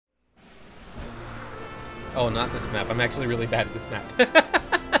Oh, not this map. I'm actually really bad at this map.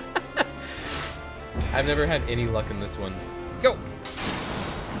 I've never had any luck in this one. Go!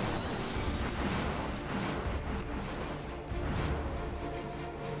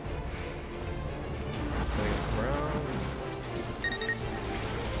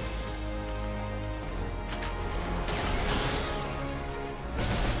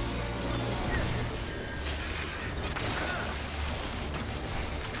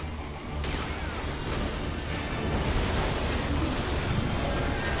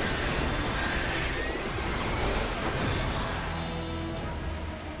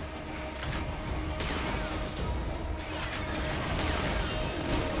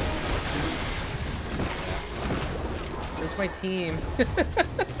 My team.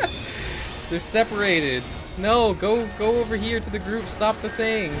 They're separated. No, go over here to the group. Stop the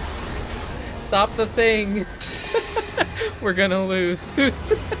thing. Stop the thing. We're gonna lose.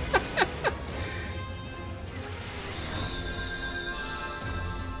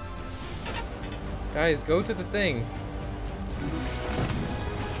 Guys, go to the thing.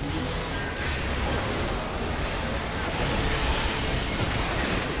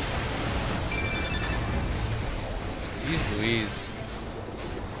 Jeez Louise.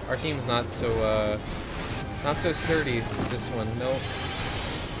 Our team's not so sturdy this one. No.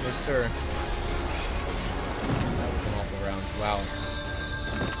 No sir. That was an awful round. Wow.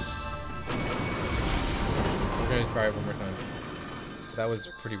 We're gonna try it one more time. That was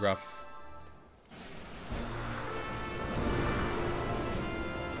pretty rough.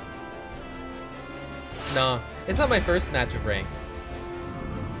 Nah, it's not my first match of ranked.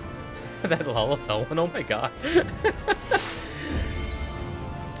 That Lalafell one, oh my god.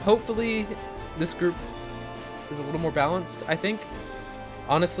 Hopefully, this group is a little more balanced, I think.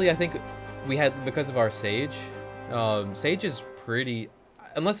 Honestly, I think we had, because of our Sage, Sage is pretty,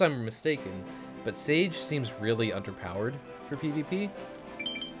 unless I'm mistaken, but Sage seems really underpowered for PvP.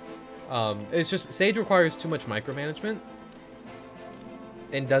 It's just, Sage requires too much micromanagement.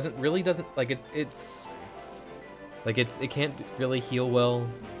 And doesn't, like, it can't really heal well.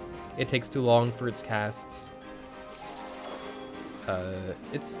 It takes too long for its casts.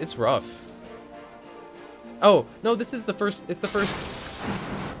 It's rough. Oh no, this is the first. It's the first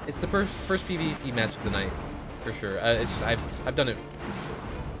PvP match of the night, for sure. It's just, I've done it.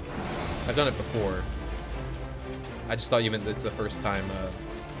 I've done it before. I just thought you meant it's the first time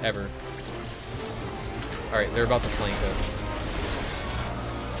ever. All right, they're about to flank us.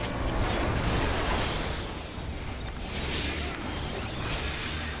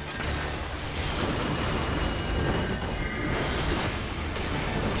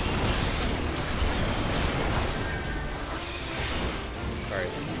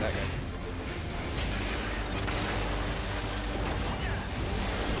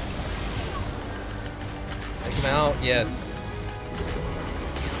 Yes.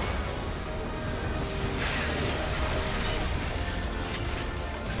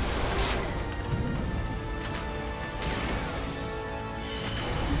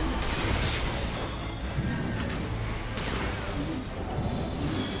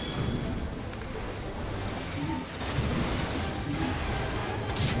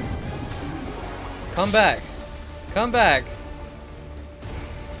 Come back. Come back.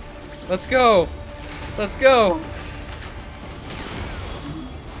 Let's go. Let's go.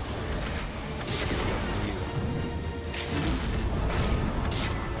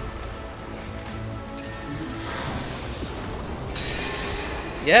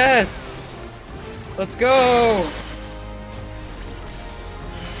 Yes! Let's go!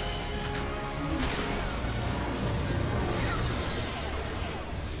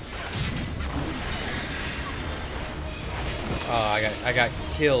 Oh, I got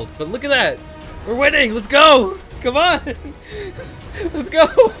killed. But look at that! We're winning! Let's go! Come on! Let's go!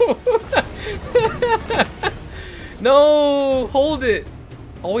 No! Hold it!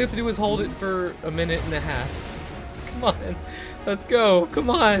 All we have to do is hold it for a minute and a half. Come on. Let's go. Come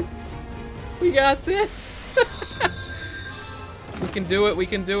on. We got this. We can do it. We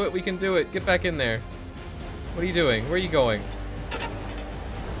can do it. We can do it. Get back in there. What are you doing? Where are you going? Okay,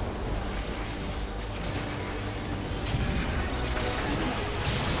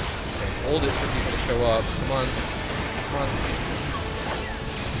 hold it for people to show up. Come on. Come on.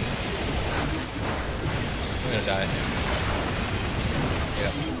 I'm gonna die.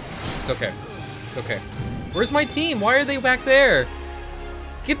 Yeah. It's okay. It's okay. Where's my team? Why are they back there?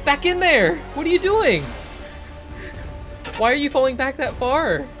 Get back in there! What are you doing? Why are you falling back that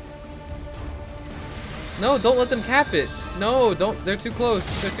far? No, don't let them cap it. No, don't. They're too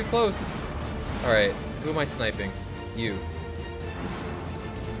close. They're too close. Alright, who am I sniping? You.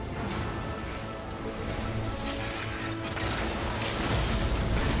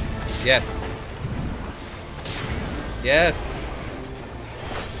 Yes. Yes.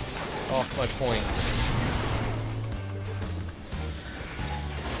 Off my point.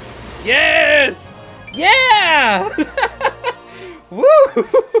 Yes! Yeah! Woo!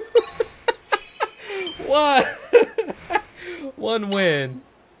 One. One win.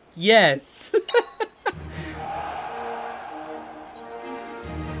 Yes.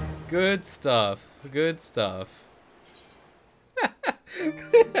 Good stuff. Good stuff.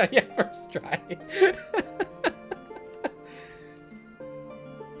 Yeah, first try.